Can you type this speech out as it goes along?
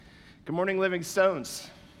Good morning, Living Stones.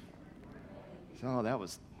 Oh, that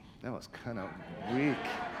was kind of weak.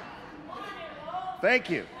 Thank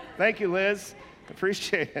you, Liz.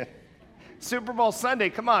 Appreciate it. Super Bowl Sunday,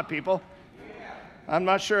 come on, people. I'm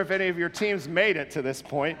not sure if any of your teams made it to this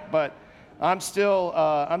point, but I'm still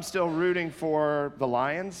rooting for the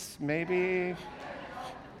Lions, maybe,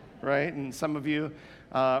 right? And some of you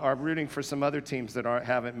are rooting for some other teams that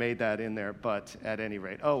haven't made that in there. But at any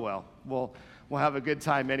rate, oh well, we'll have a good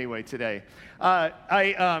time anyway today.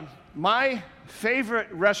 My favorite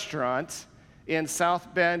restaurant in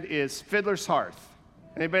South Bend is Fiddler's Hearth.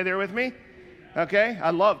 Anybody there with me? Okay,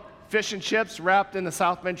 I love fish and chips wrapped in the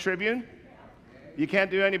South Bend Tribune. You can't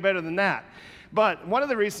do any better than that. But one of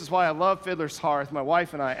the reasons why I love Fiddler's Hearth, my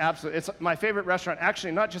wife and I absolutely, it's my favorite restaurant,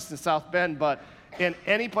 actually not just in South Bend, but in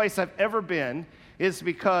any place I've ever been, is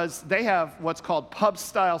because they have what's called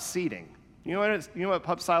pub-style seating. You know what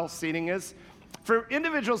pub-style seating is? For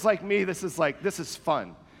individuals like me, this is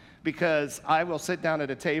fun, because I will sit down at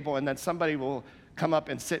a table and then somebody will come up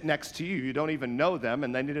and sit next to you. You don't even know them,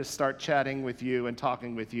 and then they just start chatting with you and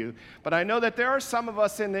talking with you. But I know that there are some of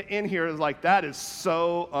us in here like that is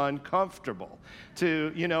so uncomfortable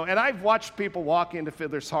and I've watched people walk into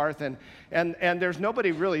Fiddler's Hearth and there's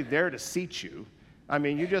nobody really there to seat you. I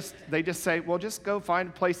mean, they just say, well, just go find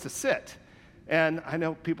a place to sit. And I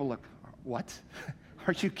know people look, what?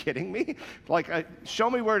 Are you kidding me? Show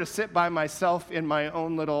me where to sit by myself in my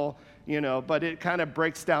own little, but it kind of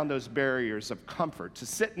breaks down those barriers of comfort to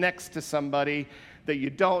sit next to somebody that you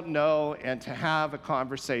don't know and to have a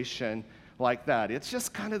conversation like that. It's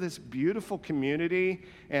just kind of this beautiful community,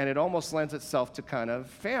 and it almost lends itself to kind of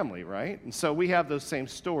family, right? And so we have those same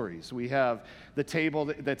stories. We have the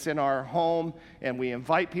table that's in our home, and we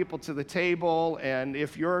invite people to the table, and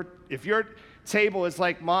if your table is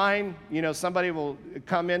like mine, somebody will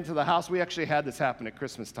come into the house. We actually had this happen at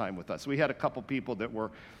Christmas time with us. We had a couple people that were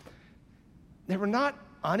not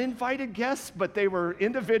uninvited guests, but they were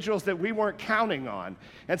individuals that we weren't counting on.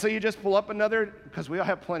 And so you just pull up because we all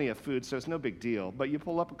have plenty of food, so it's no big deal, but you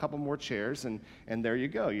pull up a couple more chairs, and there you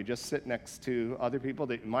go. You just sit next to other people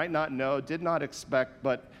that you might not know, did not expect,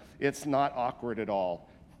 but it's not awkward at all,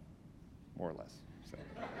 more or less.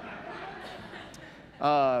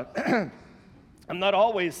 So. I'm not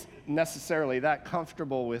always necessarily that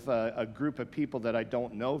comfortable with a group of people that I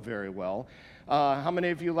don't know very well. How many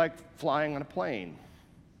of you like flying on a plane?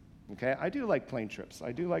 Okay, I do like plane trips.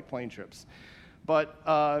 But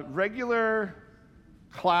regular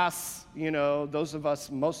class,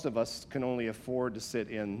 most of us can only afford to sit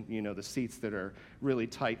in, the seats that are really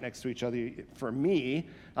tight next to each other. For me,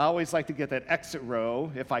 I always like to get that exit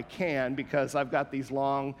row if I can, because I've got these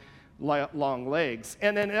long legs.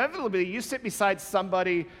 And then inevitably, you sit beside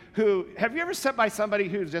somebody have you ever sat by somebody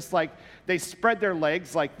who's just like, they spread their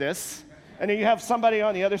legs like this, and then you have somebody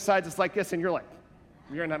on the other side that's like this, and you're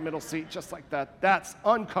in that middle seat just like that. That's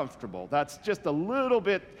uncomfortable. That's just a little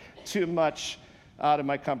bit too much out of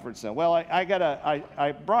my comfort zone. Well,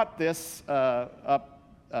 I brought this up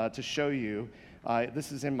to show you.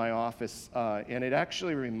 This is in my office, and it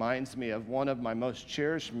actually reminds me of one of my most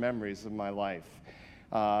cherished memories of my life.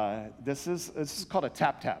 This is called a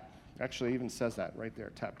tap-tap. Actually, it even says that right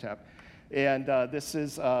there, tap-tap. And this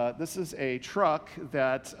is a truck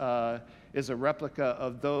that is a replica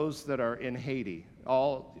of those that are in Haiti,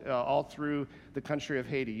 all through the country of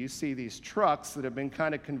Haiti. You see these trucks that have been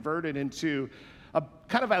kind of converted into a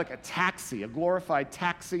kind of like a taxi, a glorified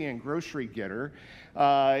taxi and grocery getter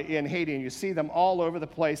in Haiti, and you see them all over the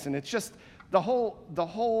place. And it's just the whole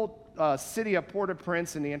city of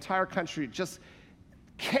Port-au-Prince and the entire country just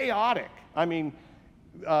chaotic. I mean,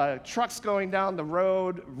 trucks going down the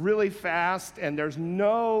road really fast, and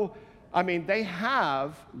they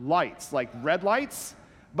have lights, like red lights,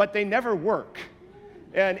 but they never work.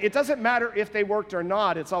 And it doesn't matter if they worked or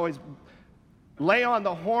not, it's always lay on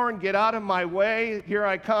the horn, get out of my way, here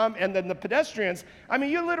I come. And then the pedestrians,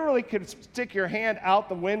 you literally could stick your hand out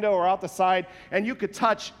the window or out the side, and you could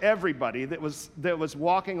touch everybody that was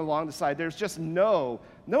walking along the side. There's just no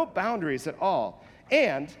boundaries at all.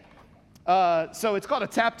 And so it's called a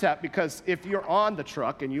tap-tap because if you're on the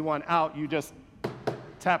truck and you want out, you just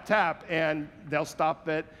tap-tap, and they'll stop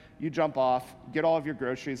it. You jump off, get all of your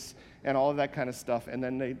groceries and all of that kind of stuff, and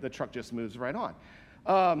then the truck just moves right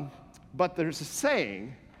on. But there's a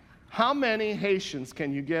saying, how many Haitians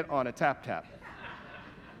can you get on a tap-tap?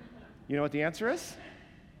 You know what the answer is?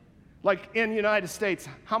 Like in the United States,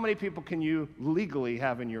 how many people can you legally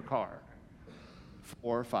have in your car?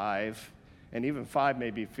 4 or 5. And even 5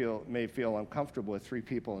 may feel uncomfortable with 3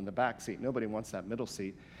 people in the back seat. Nobody wants that middle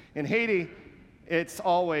seat. In Haiti, it's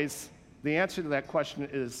always, the answer to that question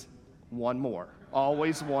is one more.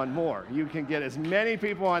 Always one more. You can get as many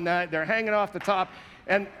people on that. They're hanging off the top.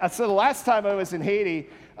 And so the last time I was in Haiti,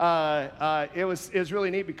 it was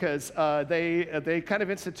really neat because they kind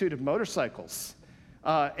of instituted motorcycles.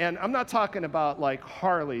 And I'm not talking about like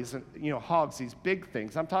Harleys and, hogs, these big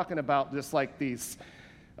things. I'm talking about just like these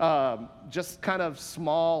just kind of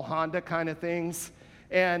small Honda kind of things.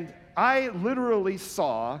 And I literally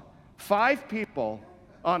saw 5 people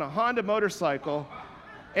on a Honda motorcycle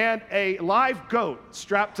and a live goat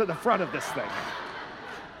strapped to the front of this thing.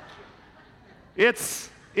 It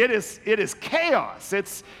is chaos.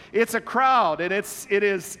 It's a crowd, and it's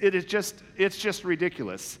just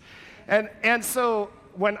ridiculous. And so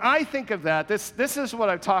when I think of that, this is what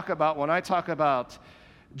I talk about when I talk about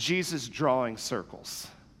Jesus drawing circles.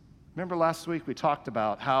 Remember last week we talked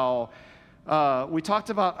about how we talked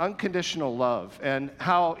about unconditional love and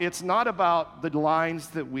how it's not about the lines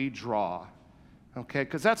that we draw. Okay,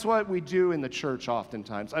 because that's what we do in the church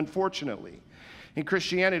oftentimes, unfortunately. In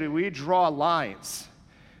Christianity, we draw lines,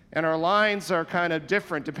 and our lines are kind of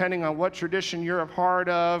different depending on what tradition you're a part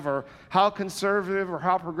of or how conservative or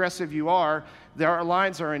how progressive you are. Our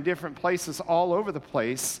lines are in different places all over the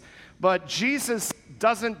place, but Jesus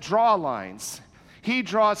doesn't draw lines. He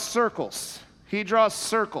draws circles. He draws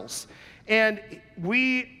circles, and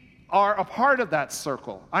we are a part of that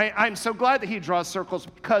circle. I'm so glad that he draws circles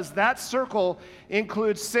because that circle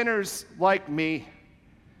includes sinners like me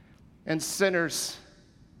and sinners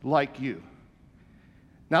like you.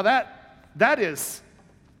 Now that is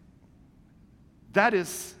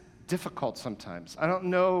difficult sometimes. I don't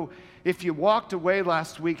know if you walked away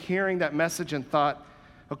last week hearing that message and thought,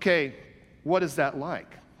 okay, what is that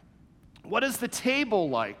like? What is the table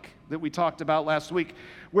like that we talked about last week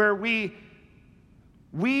where we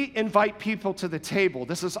invite people to the table?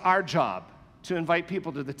 This is our job, to invite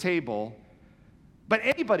people to the table, but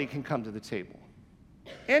anybody can come to the table.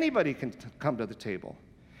 Anybody can come to the table.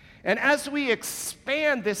 And as we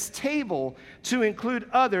expand this table to include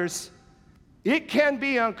others, it can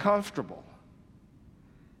be uncomfortable.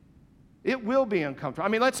 It will be uncomfortable. I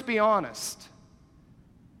mean, let's be honest.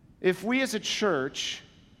 If we as a church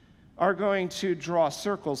are going to draw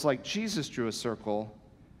circles like Jesus drew a circle,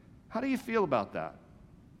 how do you feel about that?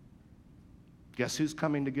 Guess who's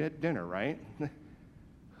coming to get dinner, right?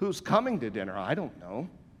 Who's coming to dinner? I don't know.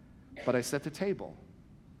 But I set the table.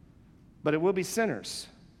 But it will be sinners.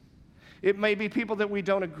 It may be people that we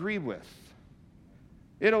don't agree with.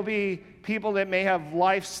 It'll be people that may have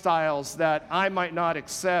lifestyles that I might not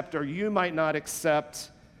accept or you might not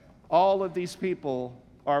accept. All of these people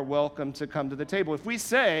are welcome to come to the table. If we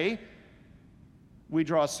say we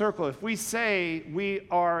draw a circle, if we say we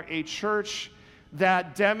are a church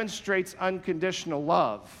that demonstrates unconditional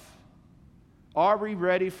love, are we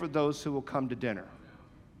ready for those who will come to dinner?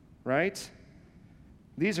 Right?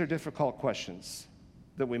 These are difficult questions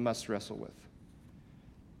that we must wrestle with.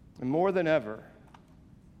 And more than ever,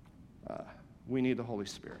 we need the Holy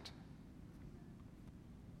Spirit.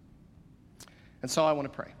 And so I want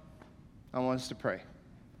to pray. I want us to pray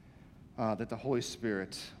that the Holy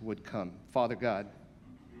Spirit would come. Father God,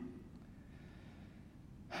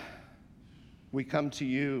 we come to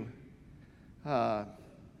you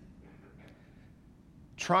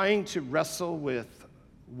trying to wrestle with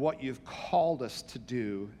what you've called us to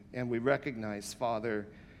do, and we recognize, Father,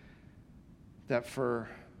 that for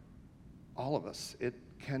all of us, it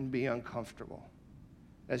can be uncomfortable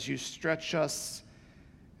as you stretch us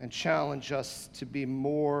and challenge us to be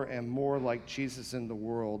more and more like Jesus in the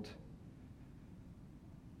world.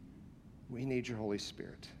 We need your Holy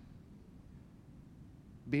Spirit.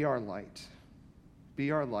 Be our light.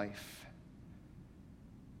 Be our life.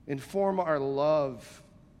 Inform our love.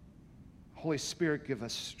 Holy Spirit, give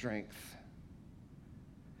us strength.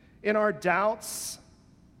 In our doubts,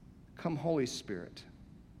 come Holy Spirit.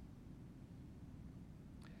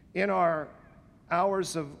 In our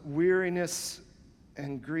hours of weariness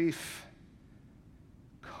and grief,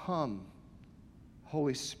 come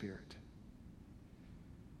Holy Spirit.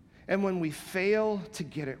 And when we fail to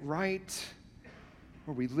get it right,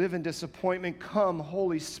 or we live in disappointment, come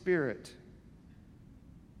Holy Spirit.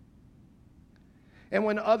 And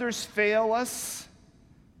when others fail us,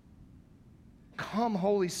 come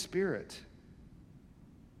Holy Spirit.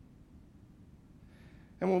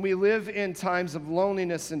 And when we live in times of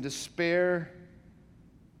loneliness and despair,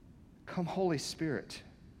 come Holy Spirit.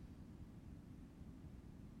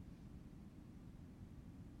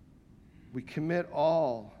 We commit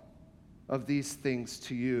all of these things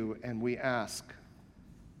to you, and we ask,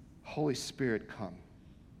 Holy Spirit, come.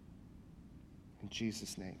 In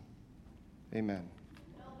Jesus' name, amen.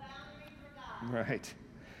 No boundary for God. Right.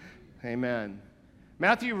 Amen.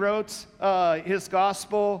 Matthew wrote his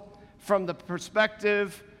gospel from the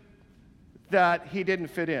perspective that he didn't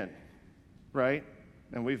fit in, right?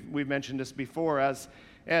 And we've mentioned this before. As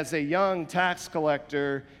a young tax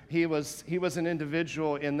collector, he was an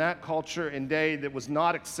individual in that culture and day that was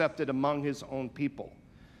not accepted among his own people,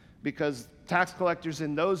 because tax collectors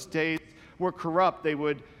in those days were corrupt. They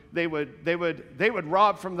would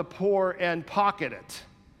rob from the poor and pocket it,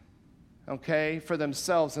 okay, for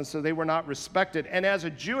themselves, and so they were not respected. And as a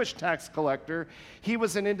Jewish tax collector, he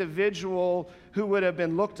was an individual who would have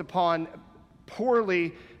been looked upon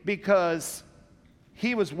poorly because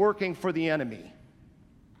he was working for the enemy,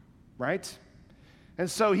 right? And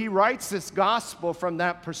so he writes this gospel from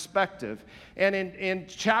that perspective. And in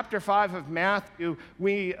chapter 5 of Matthew,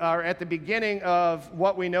 we are at the beginning of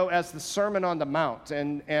what we know as the Sermon on the Mount.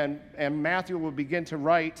 And Matthew will begin to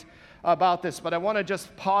write about this. But I want to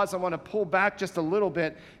just pause. I want to pull back just a little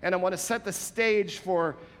bit. And I want to set the stage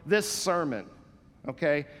for this sermon.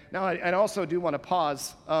 Okay? Now, I also do want to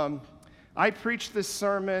pause. I preached this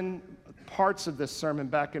sermon, parts of this sermon,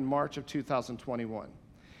 back in March of 2021.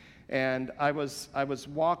 And I was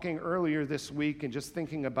walking earlier this week and just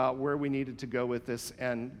thinking about where we needed to go with this,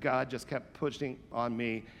 and God just kept pushing on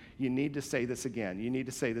me, you need to say this again. You need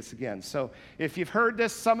to say this again. So if you've heard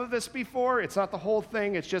some of this before, it's not the whole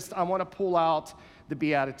thing. It's just I want to pull out the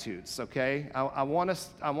Beatitudes, okay? I want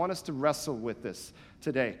us to wrestle with this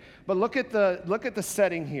today. But look at the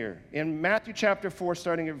setting here. In Matthew chapter 4,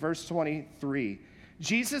 starting at verse 23,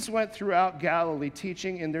 Jesus went throughout Galilee,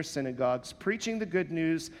 teaching in their synagogues, preaching the good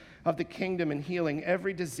news of the kingdom and healing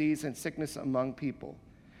every disease and sickness among people.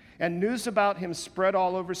 And news about him spread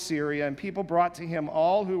all over Syria, and people brought to him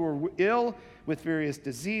all who were ill with various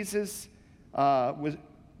diseases, with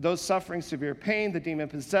those suffering severe pain, the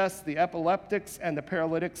demon-possessed, the epileptics, and the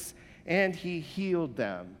paralytics, and he healed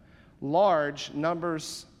them. Large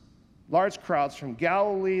crowds from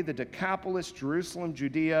Galilee, the Decapolis, Jerusalem,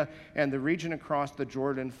 Judea, and the region across the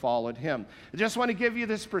Jordan followed him. I just want to give you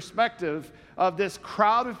this perspective of this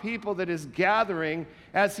crowd of people that is gathering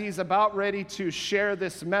as he's about ready to share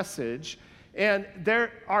this message. And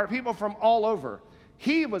there are people from all over.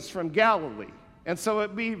 He was from Galilee, and so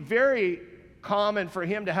it'd be very common for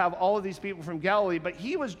him to have all of these people from Galilee, but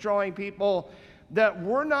he was drawing people that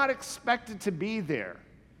were not expected to be there.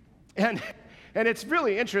 And it's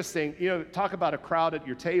really interesting, talk about a crowd at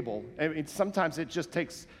your table. I mean, sometimes it just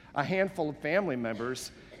takes a handful of family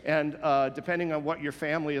members, and depending on what your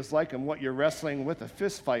family is like and what you're wrestling with, a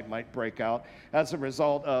fist fight might break out as a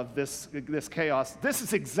result of this chaos. This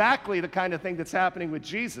is exactly the kind of thing that's happening with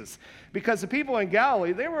Jesus, because the people in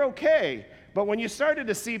Galilee, they were okay, but when you started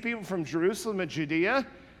to see people from Jerusalem and Judea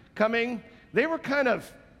coming, they were kind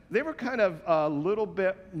of a little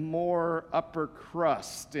bit more upper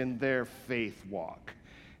crust in their faith walk.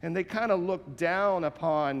 And they kind of looked down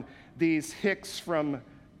upon these hicks from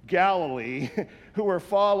Galilee who were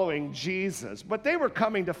following Jesus. But they were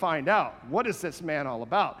coming to find out, what is this man all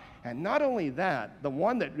about? And not only that, the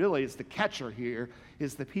one that really is the catcher here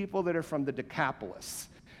is the people that are from the Decapolis.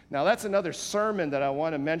 Now, that's another sermon that I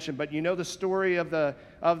want to mention, but you know the story of the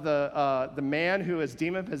man who is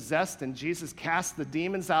demon-possessed, and Jesus cast the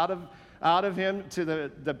demons out of him to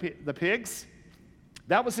the pigs?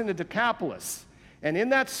 That was in the Decapolis. And in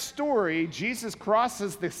that story, Jesus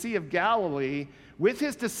crosses the Sea of Galilee with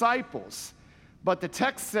his disciples, but the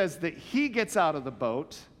text says that he gets out of the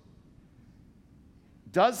boat,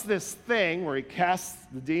 does this thing where he casts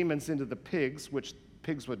the demons into the pigs, which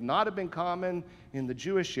pigs would not have been common in the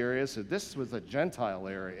Jewish area, so this was a Gentile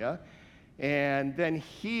area. And then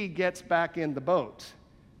he gets back in the boat.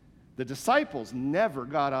 The disciples never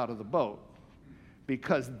got out of the boat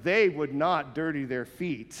because they would not dirty their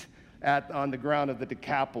feet on the ground of the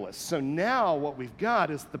Decapolis. So now what we've got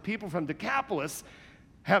is the people from Decapolis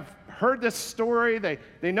have heard this story,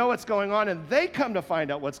 they know what's going on, and they come to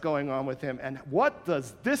find out what's going on with him. And what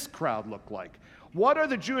does this crowd look like? What are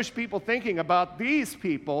the Jewish people thinking about these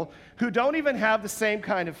people who don't even have the same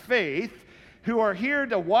kind of faith, who are here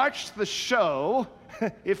to watch the show,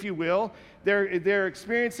 if you will? They're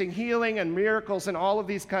experiencing healing and miracles and all of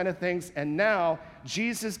these kind of things, and now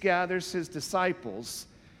Jesus gathers his disciples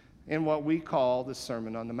in what we call the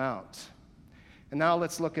Sermon on the Mount. And now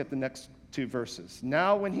let's look at the next two verses.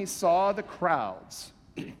 Now when he saw the crowds,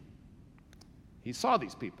 he saw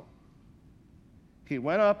these people. He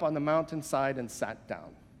went up on the mountainside and sat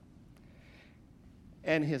down.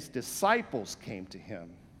 And his disciples came to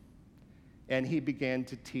him, and he began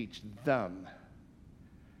to teach them.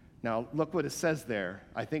 Now, look what it says there.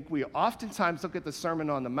 I think we oftentimes look at the Sermon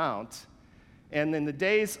on the Mount, And in the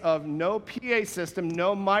days of no PA system,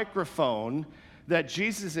 no microphone, that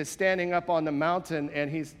Jesus is standing up on the mountain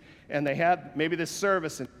and they had maybe this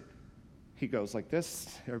service and he goes like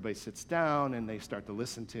this, everybody sits down and they start to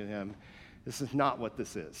listen to him. This is not what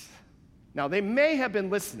this is. Now, they may have been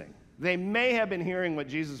listening. They may have been hearing what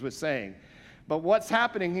Jesus was saying. But what's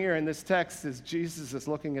happening here in this text is Jesus is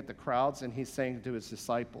looking at the crowds and he's saying to his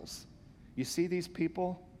disciples, you see these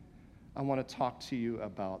people? I want to talk to you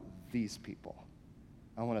about these people.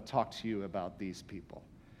 I want to talk to you about these people.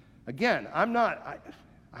 Again, I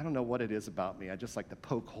don't know what it is about me. I just like to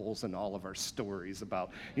poke holes in all of our stories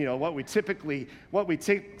about, what we typically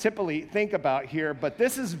think about here. But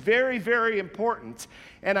this is very, very important.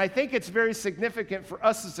 And I think it's very significant for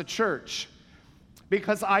us as a church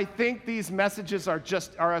because I think these messages are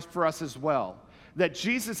for us as well. That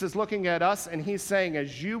Jesus is looking at us and he's saying,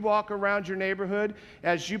 as you walk around your neighborhood,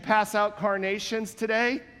 as you pass out carnations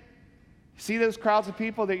today, see those crowds of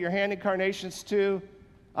people that you're handing carnations to?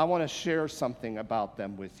 I want to share something about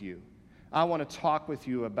them with you. I want to talk with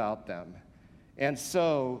you about them. And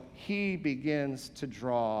so he begins to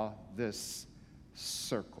draw this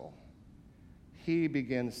circle. He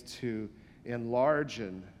begins to enlarge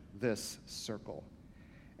in this circle.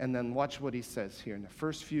 And then watch what he says here in the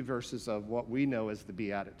first few verses of what we know as the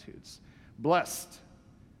Beatitudes. Blessed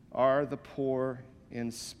are the poor in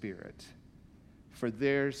spirit, for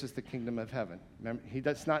theirs is the kingdom of heaven. Remember,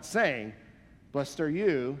 he's not saying, blessed are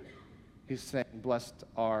you. He's saying, blessed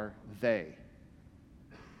are they.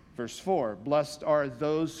 Verse 4, blessed are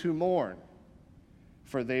those who mourn,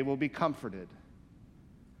 for they will be comforted.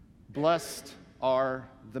 Blessed are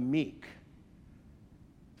the meek,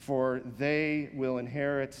 for they will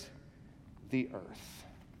inherit the earth.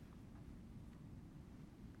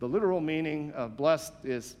 The literal meaning of blessed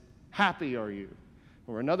is happy are you.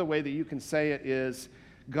 Or another way that you can say it is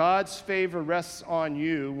God's favor rests on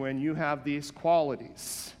you when you have these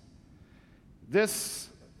qualities. This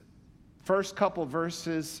first couple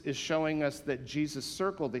verses is showing us that Jesus'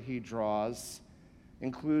 circle that he draws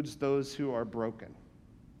includes those who are broken.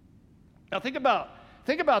 Now think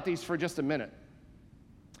about these for just a minute.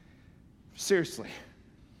 Seriously.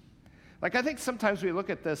 Like I think sometimes we look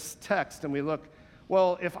at this text and we look,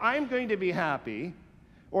 well, if I'm going to be happy,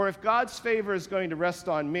 or if God's favor is going to rest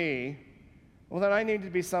on me, well, then I need to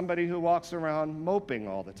be somebody who walks around moping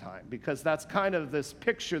all the time, because that's kind of this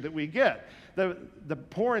picture that we get. The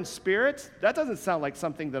poor in spirit, that doesn't sound like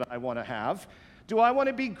something that I want to have. Do I want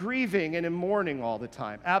to be grieving and in mourning all the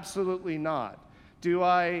time? Absolutely not. Do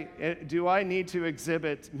I need to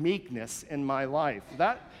exhibit meekness in my life?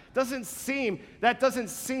 That doesn't seem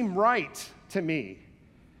right to me.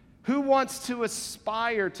 Who wants to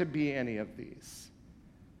aspire to be any of these?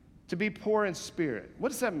 To be poor in spirit.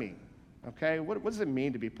 What does that mean? Okay, what does it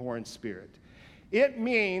mean to be poor in spirit? It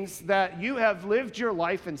means that you have lived your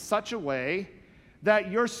life in such a way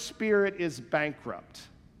that your spirit is bankrupt.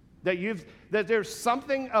 That there's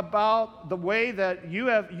something about the way that you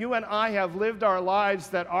and I have lived our lives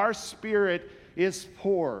that our spirit is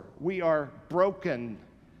poor. We are broken.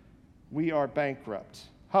 We are bankrupt.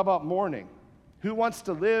 How about mourning? Who wants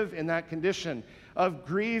to live in that condition of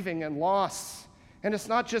grieving and loss? And it's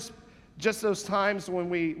not just those times when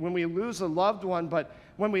we lose a loved one, but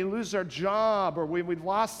when we lose our job or we've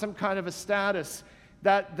lost some kind of a status,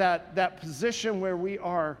 that position where we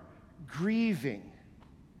are grieving.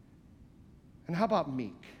 And how about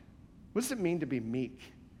meek? What does it mean to be meek?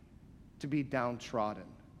 To be downtrodden.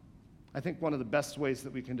 I think one of the best ways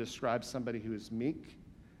that we can describe somebody who is meek,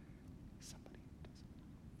 somebody who doesn't.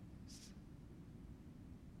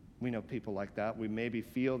 We know people like that. We maybe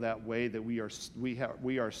feel that way, that we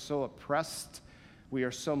are so oppressed, we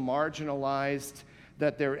are so marginalized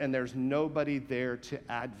that there's nobody there to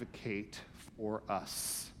advocate for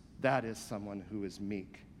us. That is someone who is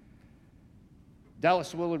meek.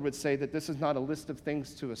 Dallas Willard would say that this is not a list of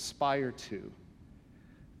things to aspire to,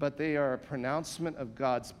 but they are a pronouncement of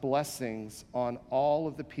God's blessings on all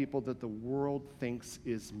of the people that the world thinks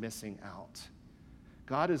is missing out.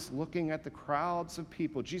 God is looking at the crowds of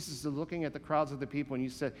people. Jesus is looking at the crowds of the people,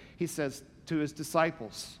 and he says to his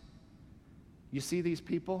disciples, you see these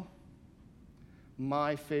people?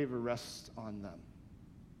 My favor rests on them.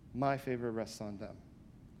 My favor rests on them.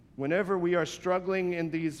 Whenever we are struggling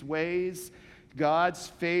in these ways, God's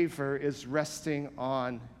favor is resting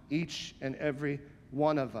on each and every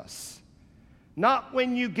one of us. Not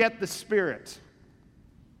when you get the Spirit,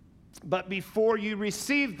 but before you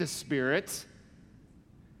receive the Spirit,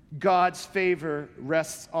 God's favor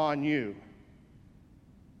rests on you.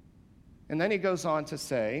 And then he goes on to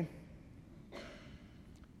say,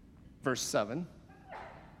 verse 7,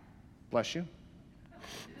 bless you.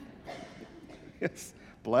 Yes,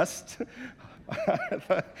 blessed.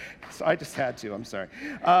 So I just had to, I'm sorry.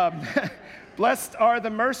 Blessed are the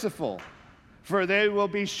merciful, for they will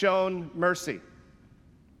be shown mercy.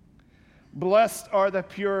 Blessed are the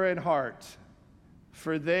pure in heart,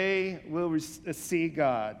 for they will see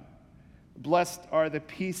God. Blessed are the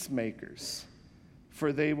peacemakers,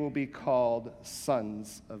 for they will be called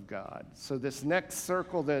sons of God. So this next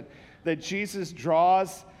circle that Jesus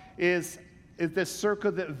draws is this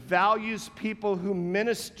circle that values people who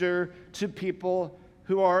minister to people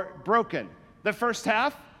who are broken. The first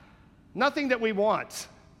half, nothing that we want,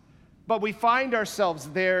 but we find ourselves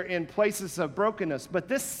there in places of brokenness. But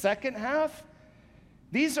this second half,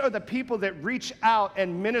 these are the people that reach out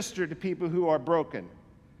and minister to people who are broken.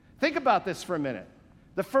 Think about this for a minute.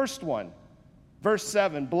 The first one, verse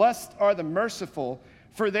 7, blessed are the merciful,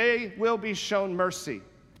 for they will be shown mercy.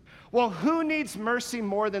 Well, who needs mercy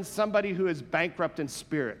more than somebody who is bankrupt in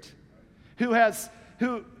spirit?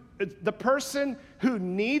 The person who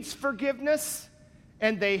needs forgiveness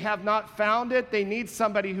and they have not found it, they need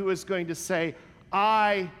somebody who is going to say,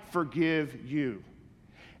 I forgive you.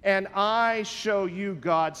 And I show you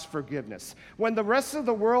God's forgiveness. When the rest of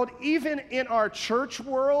the world, even in our church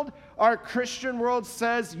world, our Christian world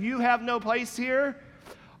says, you have no place here,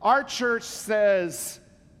 our church says,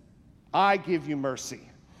 I give you mercy.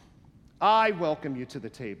 I welcome you to the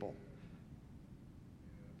table.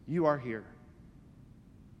 You are here.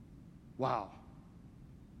 Wow.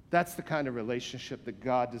 That's the kind of relationship that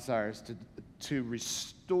God desires to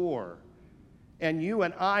restore. And you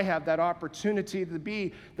and I have that opportunity to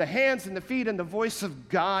be the hands and the feet and the voice of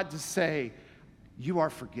God to say, you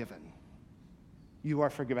are forgiven. You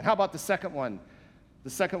are forgiven. How about the second one? The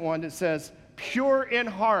second one that says, pure in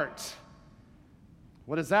heart.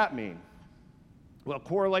 What does that mean? Well,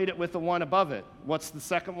 correlate it with the one above it. What's the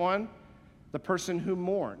second one? The person who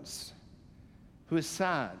mourns, who is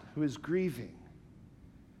sad, who is grieving.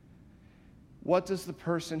 What does the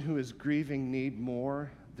person who is grieving need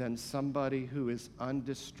more than somebody who is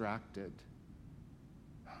undistracted?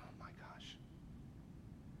 Oh my gosh.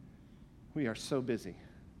 We are so busy.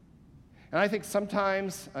 And I think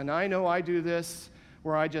sometimes, and I know I do this,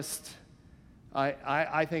 where I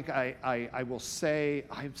think I will say,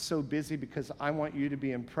 I'm so busy because I want you to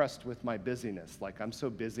be impressed with my busyness. Like, I'm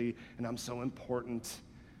so busy and I'm so important.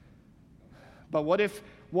 But what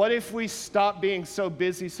if we stop being so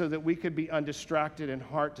busy so that we could be undistracted in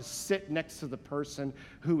heart to sit next to the person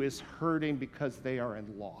who is hurting because they are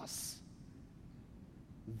in loss?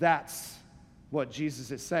 That's what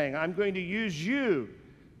Jesus is saying. I'm going to use you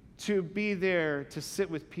to be there to sit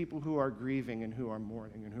with people who are grieving and who are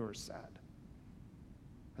mourning and who are sad.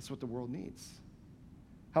 That's what the world needs.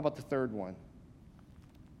 How about the third one?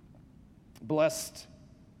 Blessed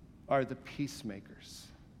are the peacemakers.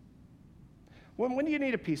 When do you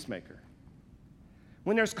need a peacemaker?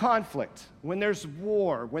 When there's conflict, when there's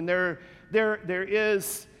war, when there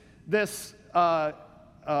is this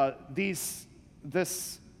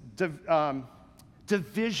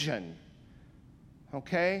division.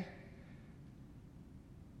 Okay?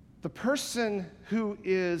 The person who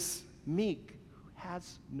is meek,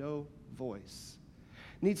 has no voice,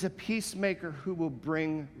 needs a peacemaker who will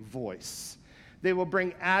bring voice. They will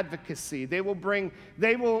bring advocacy. They will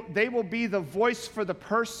be the voice for the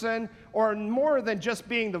person, or more than just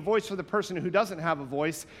being the voice for the person who doesn't have a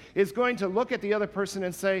voice, is going to look at the other person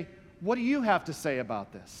and say, what do you have to say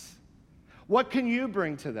about this? What can you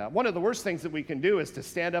bring to that? One of the worst things that we can do is to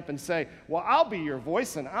stand up and say, well, I'll be your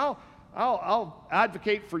voice and I'll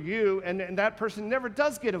advocate for you, and that person never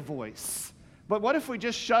does get a voice. But what if we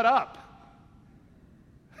just shut up?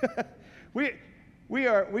 We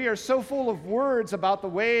are so full of words about the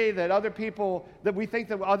way that we think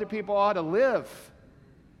that other people ought to live.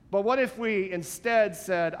 But what if we instead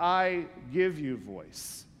said, I give you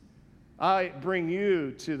voice. I bring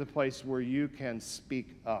you to the place where you can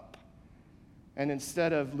speak up. And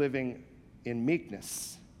instead of living in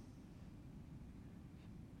meekness,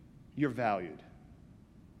 you're valued.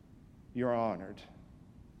 You're honored.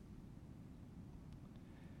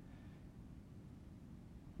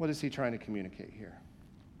 What is he trying to communicate here?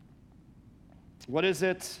 What is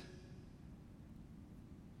it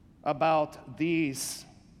about these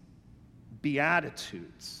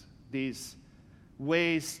beatitudes, these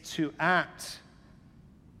ways to act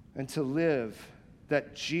and to live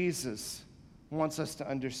that Jesus wants us to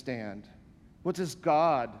understand? What does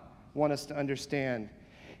God want us to understand?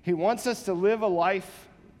 He wants us to live a life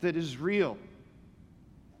that is real,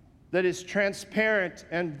 that is transparent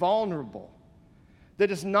and vulnerable, that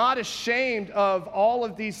is not ashamed of all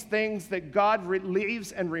of these things that God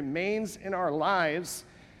leaves and remains in our lives,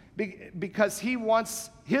 because he wants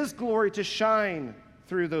his glory to shine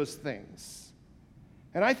through those things.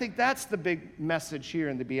 And I think that's the big message here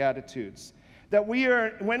in the Beatitudes, that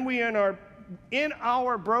when we are in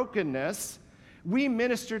our brokenness, we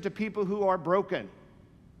minister to people who are broken.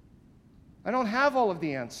 I don't have all of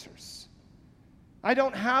the answers. I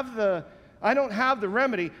don't have the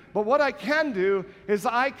remedy, but what I can do is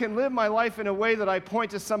I can live my life in a way that I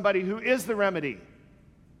point to somebody who is the remedy.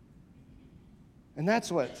 And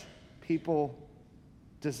that's what people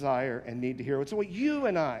desire and need to hear. It's what you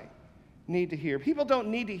and I need to hear. People don't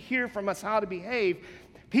need to hear from us how to behave.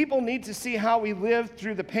 People need to see how we live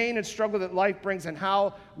through the pain and struggle that life brings and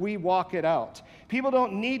how we walk it out. People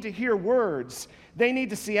don't need to hear words. They need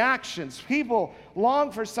to see actions. People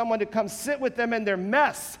long for someone to come sit with them in their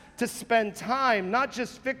mess, to spend time, not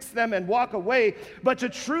just fix them and walk away, but to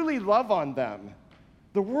truly love on them.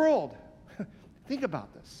 The world, think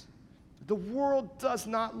about this. The world does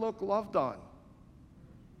not look loved on.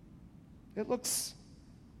 It looks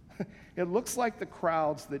like the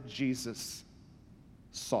crowds that Jesus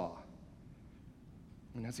saw.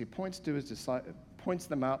 And as he points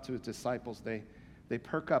them out to his disciples, they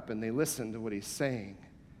perk up and they listen to what he's saying.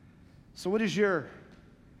 So what is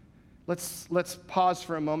let's pause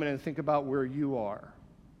for a moment and think about where you are.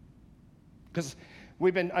 Because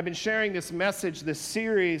I've been sharing this message, this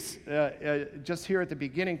series, just here at the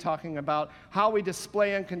beginning, talking about how we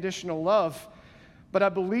display unconditional love. But I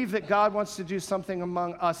believe that God wants to do something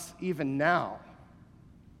among us even now.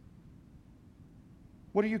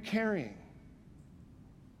 What are you carrying?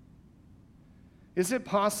 Is it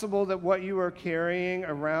possible that what you are carrying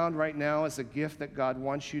around right now is a gift that God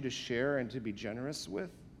wants you to share and to be generous with?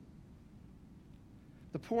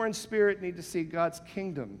 The poor in spirit need to see God's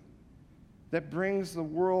kingdom that brings the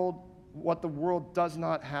world what the world does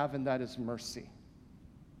not have, and that is mercy.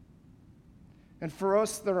 And for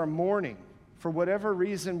us that are mourning, for whatever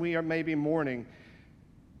reason we are maybe mourning,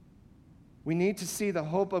 we need to see the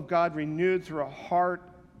hope of God renewed through a heart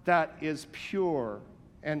that is pure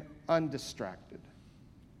and undistracted.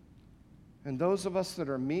 And those of us that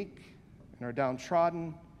are meek and are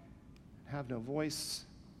downtrodden, have no voice,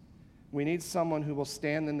 we need someone who will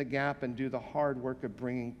stand in the gap and do the hard work of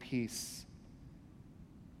bringing peace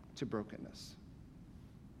to brokenness.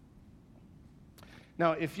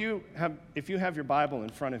 Now, if you have your Bible in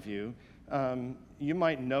front of you, you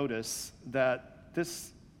might notice that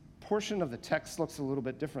this portion of the text looks a little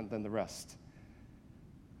bit different than the rest.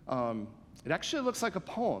 It actually looks like a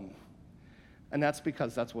poem, and that's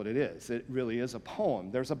because that's what it is. It really is a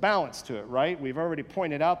poem. There's a balance to it, right? We've already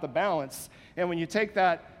pointed out the balance, and when you take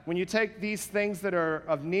these things that are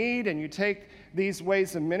of need and you take these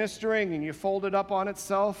ways of ministering and you fold it up on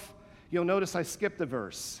itself, you'll notice I skipped a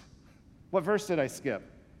verse. What verse did I skip?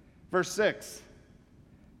 Verse 6,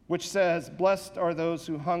 which says, "Blessed are those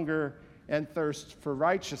who hunger and thirst for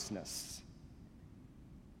righteousness,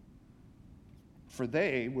 for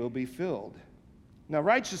they will be filled." Now,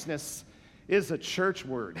 righteousness is a church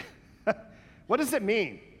word. What does it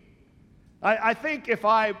mean? I think if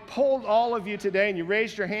I polled all of you today and you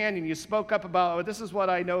raised your hand and you spoke up about, oh, this is what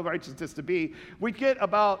I know righteousness to be, we'd get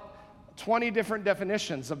about 20 different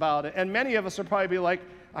definitions about it. And many of us would probably be like,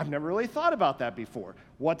 I've never really thought about that before.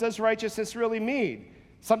 What does righteousness really mean?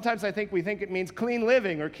 Sometimes we think it means clean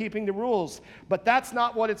living or keeping the rules, but that's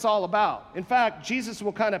not what it's all about. In fact, Jesus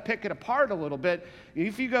will kind of pick it apart a little bit.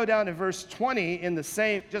 If you go down to verse 20 in the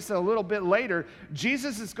same, just a little bit later,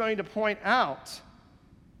 Jesus is going to point out,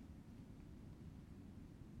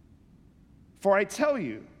 "For I tell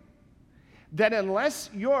you that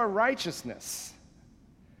unless your righteousness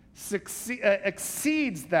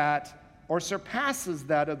exceeds that or surpasses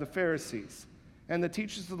that of the Pharisees and the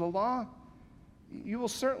teachers of the law, you will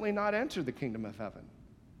certainly not enter the kingdom of heaven."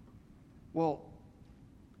 Well,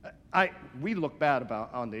 we look bad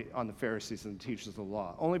on the Pharisees and the teachers of the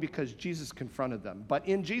law, only because Jesus confronted them. But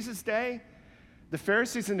in Jesus' day, the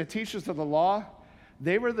Pharisees and the teachers of the law,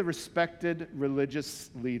 they were the respected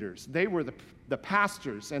religious leaders. They were the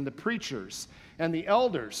pastors and the preachers and the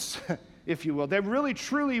elders, if you will. They really,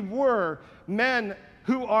 truly were men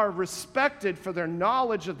who are respected for their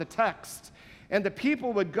knowledge of the text. And the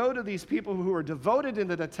people would go to these people who were devoted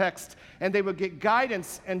into the text, and they would get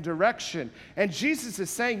guidance and direction. And Jesus is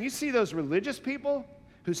saying, you see those religious people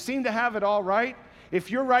who seem to have it all right? If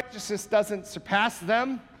your righteousness doesn't surpass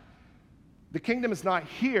them, the kingdom is not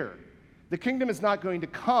here. The kingdom is not going to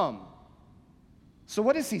come. So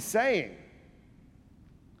what is he saying?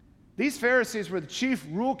 These Pharisees were the chief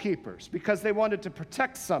rule keepers because they wanted to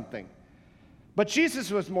protect something. But Jesus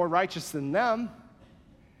was more righteous than them.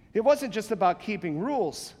 It wasn't just about keeping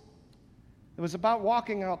rules. It was about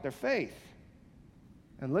walking out their faith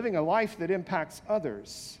and living a life that impacts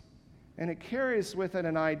others. And it carries with it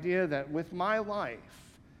an idea that with my life,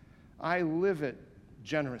 I live it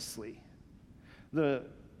generously. The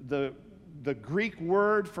Greek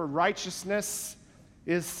word for righteousness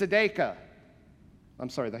is tzedakah.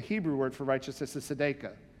 The Hebrew word for righteousness is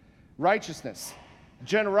tzedakah. Righteousness,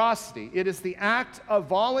 generosity. It is the act of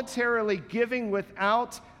voluntarily giving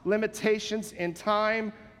without limitations in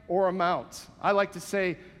time or amount. I like to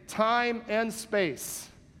say time and space.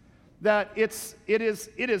 That it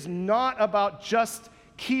is not about just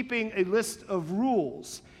keeping a list of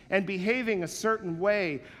rules and behaving a certain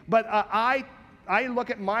way, but I look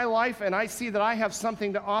at my life and I see that I have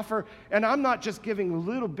something to offer, and I'm not just giving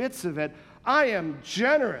little bits of it. I am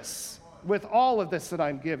generous with all of this that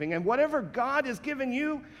I'm giving. And whatever God has given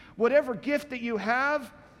you, whatever gift that you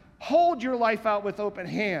have, hold your life out with open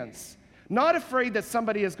hands. Not afraid that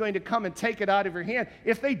somebody is going to come and take it out of your hand.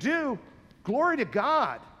 If they do, glory to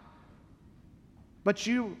God. But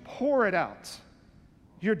you pour it out.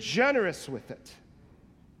 You're generous with it.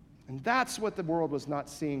 And that's what the world was not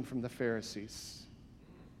seeing from the Pharisees.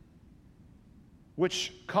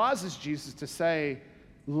 Which causes Jesus to say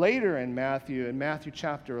later in Matthew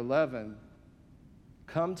chapter 11,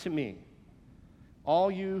 "Come to me, all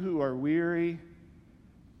you who are weary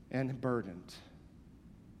and burdened,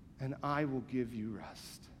 and I will give you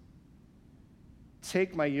rest.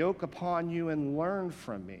 Take my yoke upon you and learn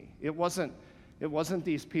from me." It wasn't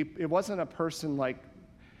these people. It wasn't a person like,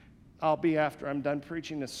 I'll be after I'm done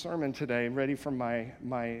preaching this sermon today, ready for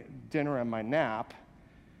my dinner and my nap.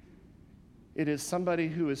 It is somebody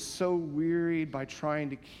who is so wearied by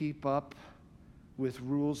trying to keep up with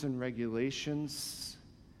rules and regulations.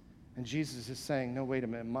 And Jesus is saying, no, wait a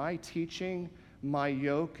minute. My teaching, my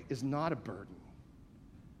yoke is not a burden.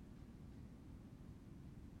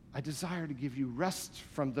 I desire to give you rest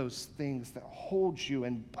from those things that hold you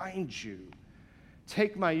and bind you.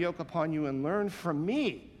 Take my yoke upon you and learn from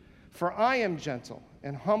me, for I am gentle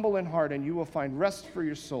and humble in heart, and you will find rest for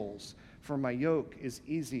your souls. For my yoke is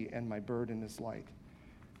easy and my burden is light.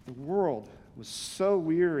 The world was so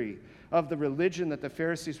weary of the religion that the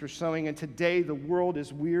Pharisees were showing, and today the world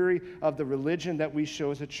is weary of the religion that we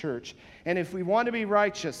show as a church. And if we want to be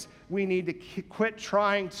righteous, we need to quit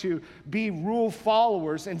trying to be rule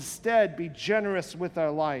followers, instead be generous with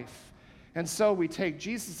our life. And so we take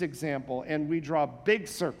Jesus' example and we draw big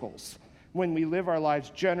circles when we live our lives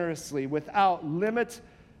generously without limit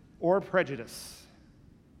or prejudice.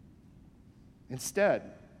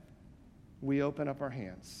 Instead, we open up our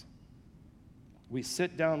hands. We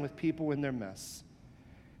sit down with people in their mess,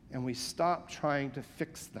 and we stop trying to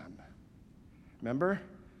fix them. Remember?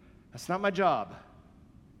 That's not my job.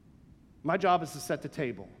 My job is to set the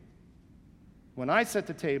table. When I set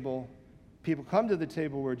the table, people come to the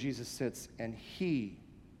table where Jesus sits, and he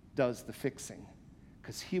does the fixing,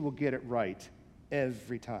 because he will get it right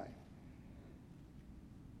every time.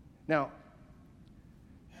 Now,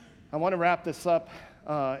 I want to wrap this up,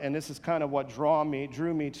 and this is kind of what drew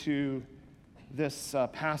me to this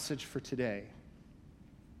passage for today.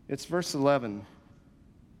 It's verse 10.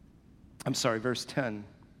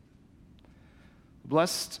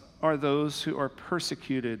 Blessed are those who are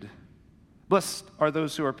persecuted. Blessed are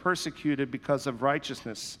those who are persecuted because of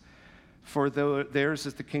righteousness, for theirs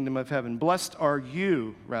is the kingdom of heaven. Blessed are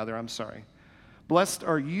you.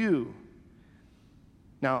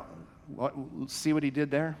 Now, see what he did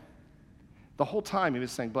there? The whole time he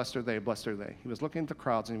was saying, blessed are they, blessed are they. He was looking at the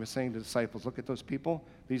crowds and he was saying to the disciples, look at those people.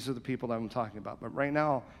 These are the people that I'm talking about. But right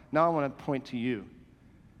now I want to point to you.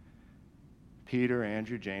 Peter,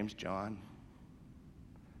 Andrew, James, John,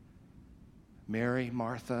 Mary,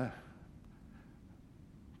 Martha,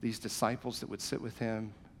 these disciples that would sit with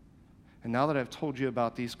him. And now that I've told you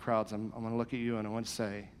about these crowds, I'm going to look at you and I want to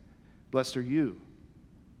say, blessed are you.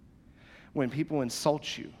 When people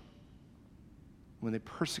insult you, when they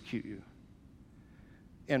persecute you,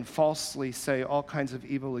 and falsely say all kinds of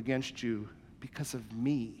evil against you because of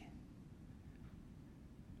me.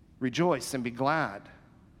 Rejoice and be glad,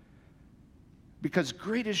 because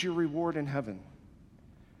great is your reward in heaven.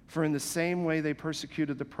 For in the same way they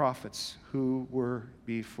persecuted the prophets who were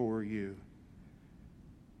before you.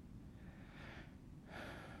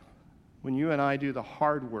 When you and I do the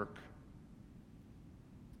hard work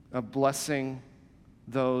of blessing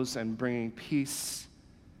those and bringing peace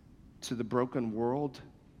to the broken world,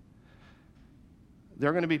 there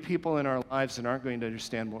are going to be people in our lives that aren't going to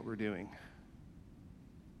understand what we're doing.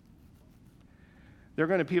 There are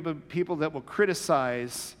going to be people that will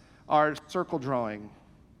criticize our circle drawing.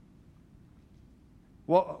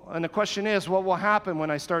 Well, and the question is, what will happen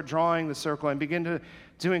when I start drawing the circle and begin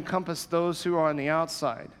to encompass those who are on the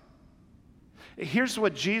outside? Here's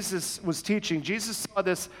what Jesus was teaching. Jesus saw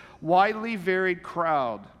this widely varied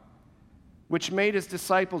crowd, which made his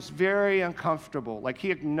disciples very uncomfortable. Like,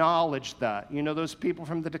 he acknowledged that. You know, those people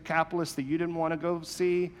from the Decapolis that you didn't want to go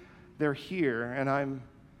see, they're here, and I'm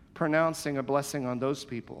pronouncing a blessing on those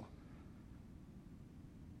people.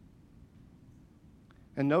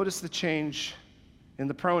 And notice the change in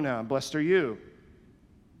the pronoun, blessed are you.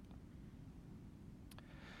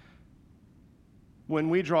 When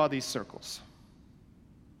we draw these circles,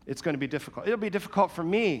 it's going to be difficult. It'll be difficult for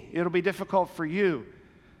me. It'll be difficult for you.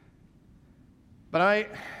 But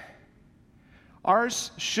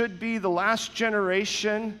ours should be the last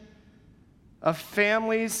generation of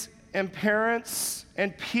families and parents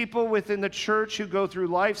and people within the church who go through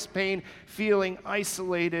life's pain feeling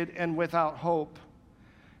isolated and without hope.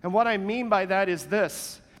 And what I mean by that is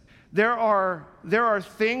this. There are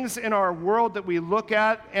things in our world that we look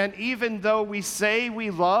at, and even though we say we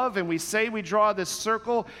love and we say we draw this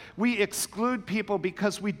circle, we exclude people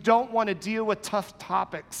because we don't want to deal with tough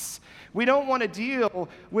topics. We don't want to deal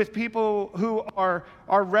with people who are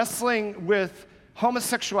wrestling with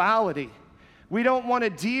homosexuality. We don't want to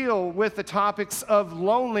deal with the topics of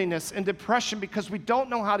loneliness and depression because we don't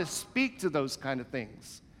know how to speak to those kind of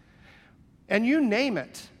things. And you name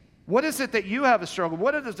it. What is it that you have a struggle?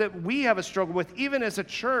 What is it that we have a struggle with, even as a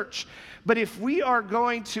church? But if we are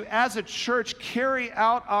going to, as a church, carry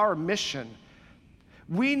out our mission,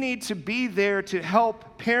 we need to be there to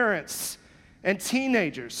help parents and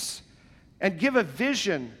teenagers and give a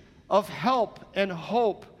vision of help and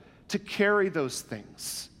hope to carry those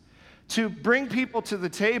things, to bring people to the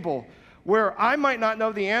table where I might not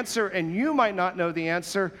know the answer and you might not know the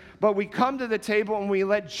answer, but we come to the table and we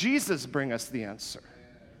let Jesus bring us the answer.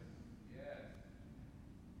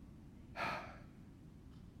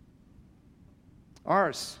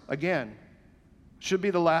 Ours, again, should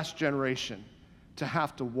be the last generation to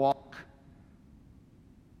have to walk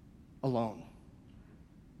alone.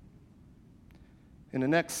 In the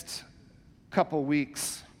next couple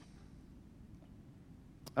weeks,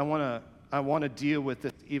 I want to deal with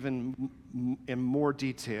it even in more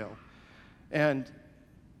detail. And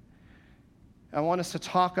I want us to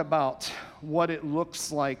talk about what it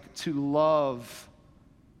looks like to love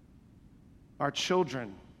our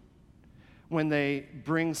children when they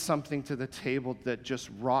bring something to the table that just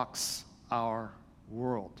rocks our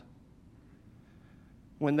world.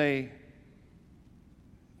 We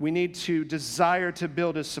need to desire to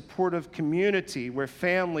build a supportive community where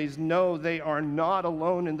families know they are not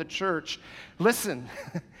alone in the church. Listen,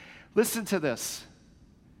 listen to this.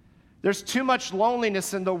 There's too much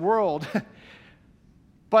loneliness in the world,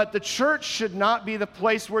 but the church should not be the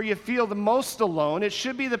place where you feel the most alone. It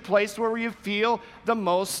should be the place where you feel the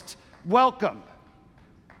most welcome.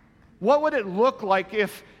 What would it look like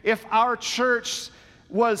if our church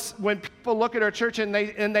was, when people look at our church and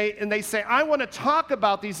they say, I want to talk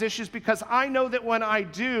about these issues because I know that when I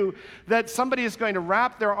do, that somebody is going to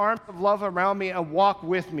wrap their arms of love around me and walk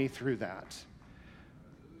with me through that.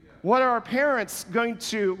 What are our parents going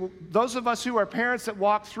to, those of us who are parents that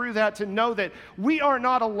walk through that, to know that we are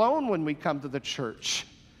not alone when we come to the church.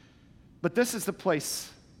 But this is the place,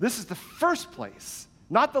 this is the first place,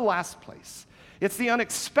 not the last place. It's the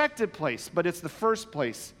unexpected place, but it's the first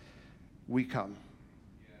place we come.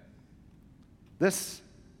 This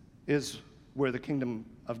is where the kingdom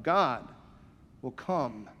of God will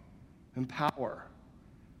come in power.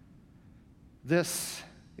 This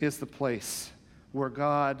is the place where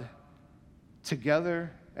God,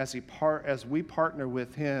 together as we partner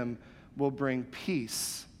with Him, will bring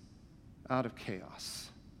peace out of chaos.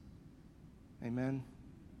 Amen.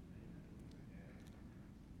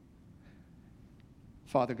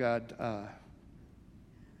 Father God,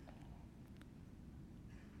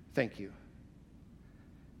 thank you.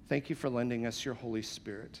 Thank you for lending us your Holy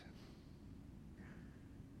Spirit.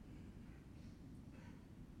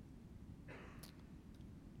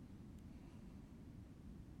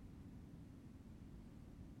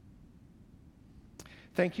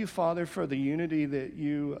 Thank you, Father, for the unity that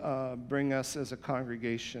you bring us as a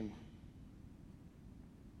congregation.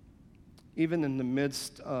 Even in the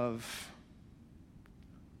midst of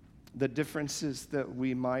the differences that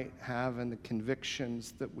we might have and the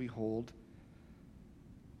convictions that we hold.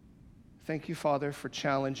 Thank you, Father, for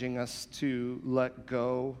challenging us to let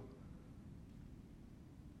go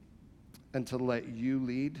and to let you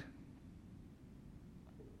lead.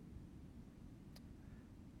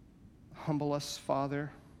 Humble us, Father,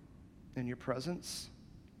 in your presence.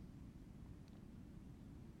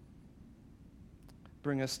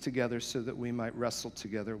 Bring us together so that we might wrestle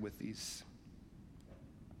together with these.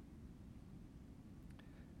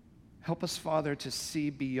 Help us, Father, to see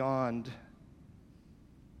beyond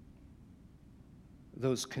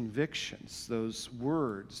those convictions, those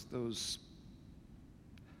words, those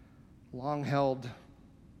long-held,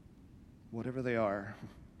 whatever they are,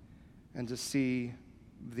 and to see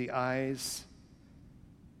the eyes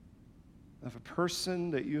of a person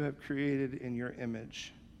that you have created in your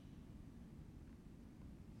image.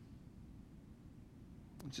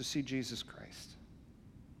 And to see Jesus Christ.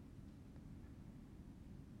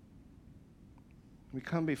 We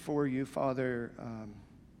come before you, Father,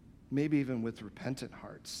 maybe even with repentant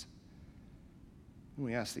hearts. And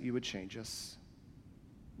we ask that you would change us,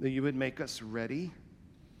 that you would make us ready,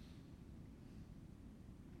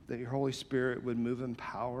 that your Holy Spirit would move in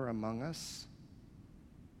power among us.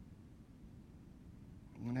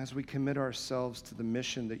 And as we commit ourselves to the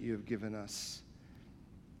mission that you have given us,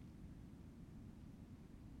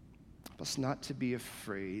 help us not to be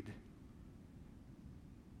afraid,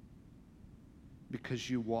 because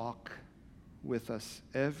you walk with us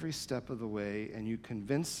every step of the way, and you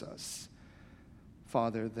convince us,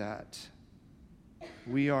 Father, that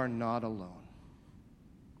we are not alone.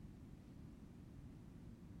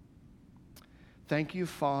 Thank you,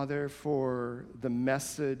 Father, for the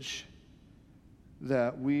message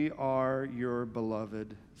that we are your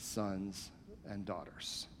beloved sons and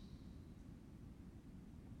daughters.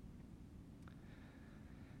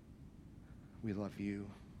 We love you.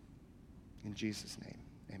 In Jesus' name,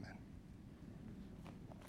 amen.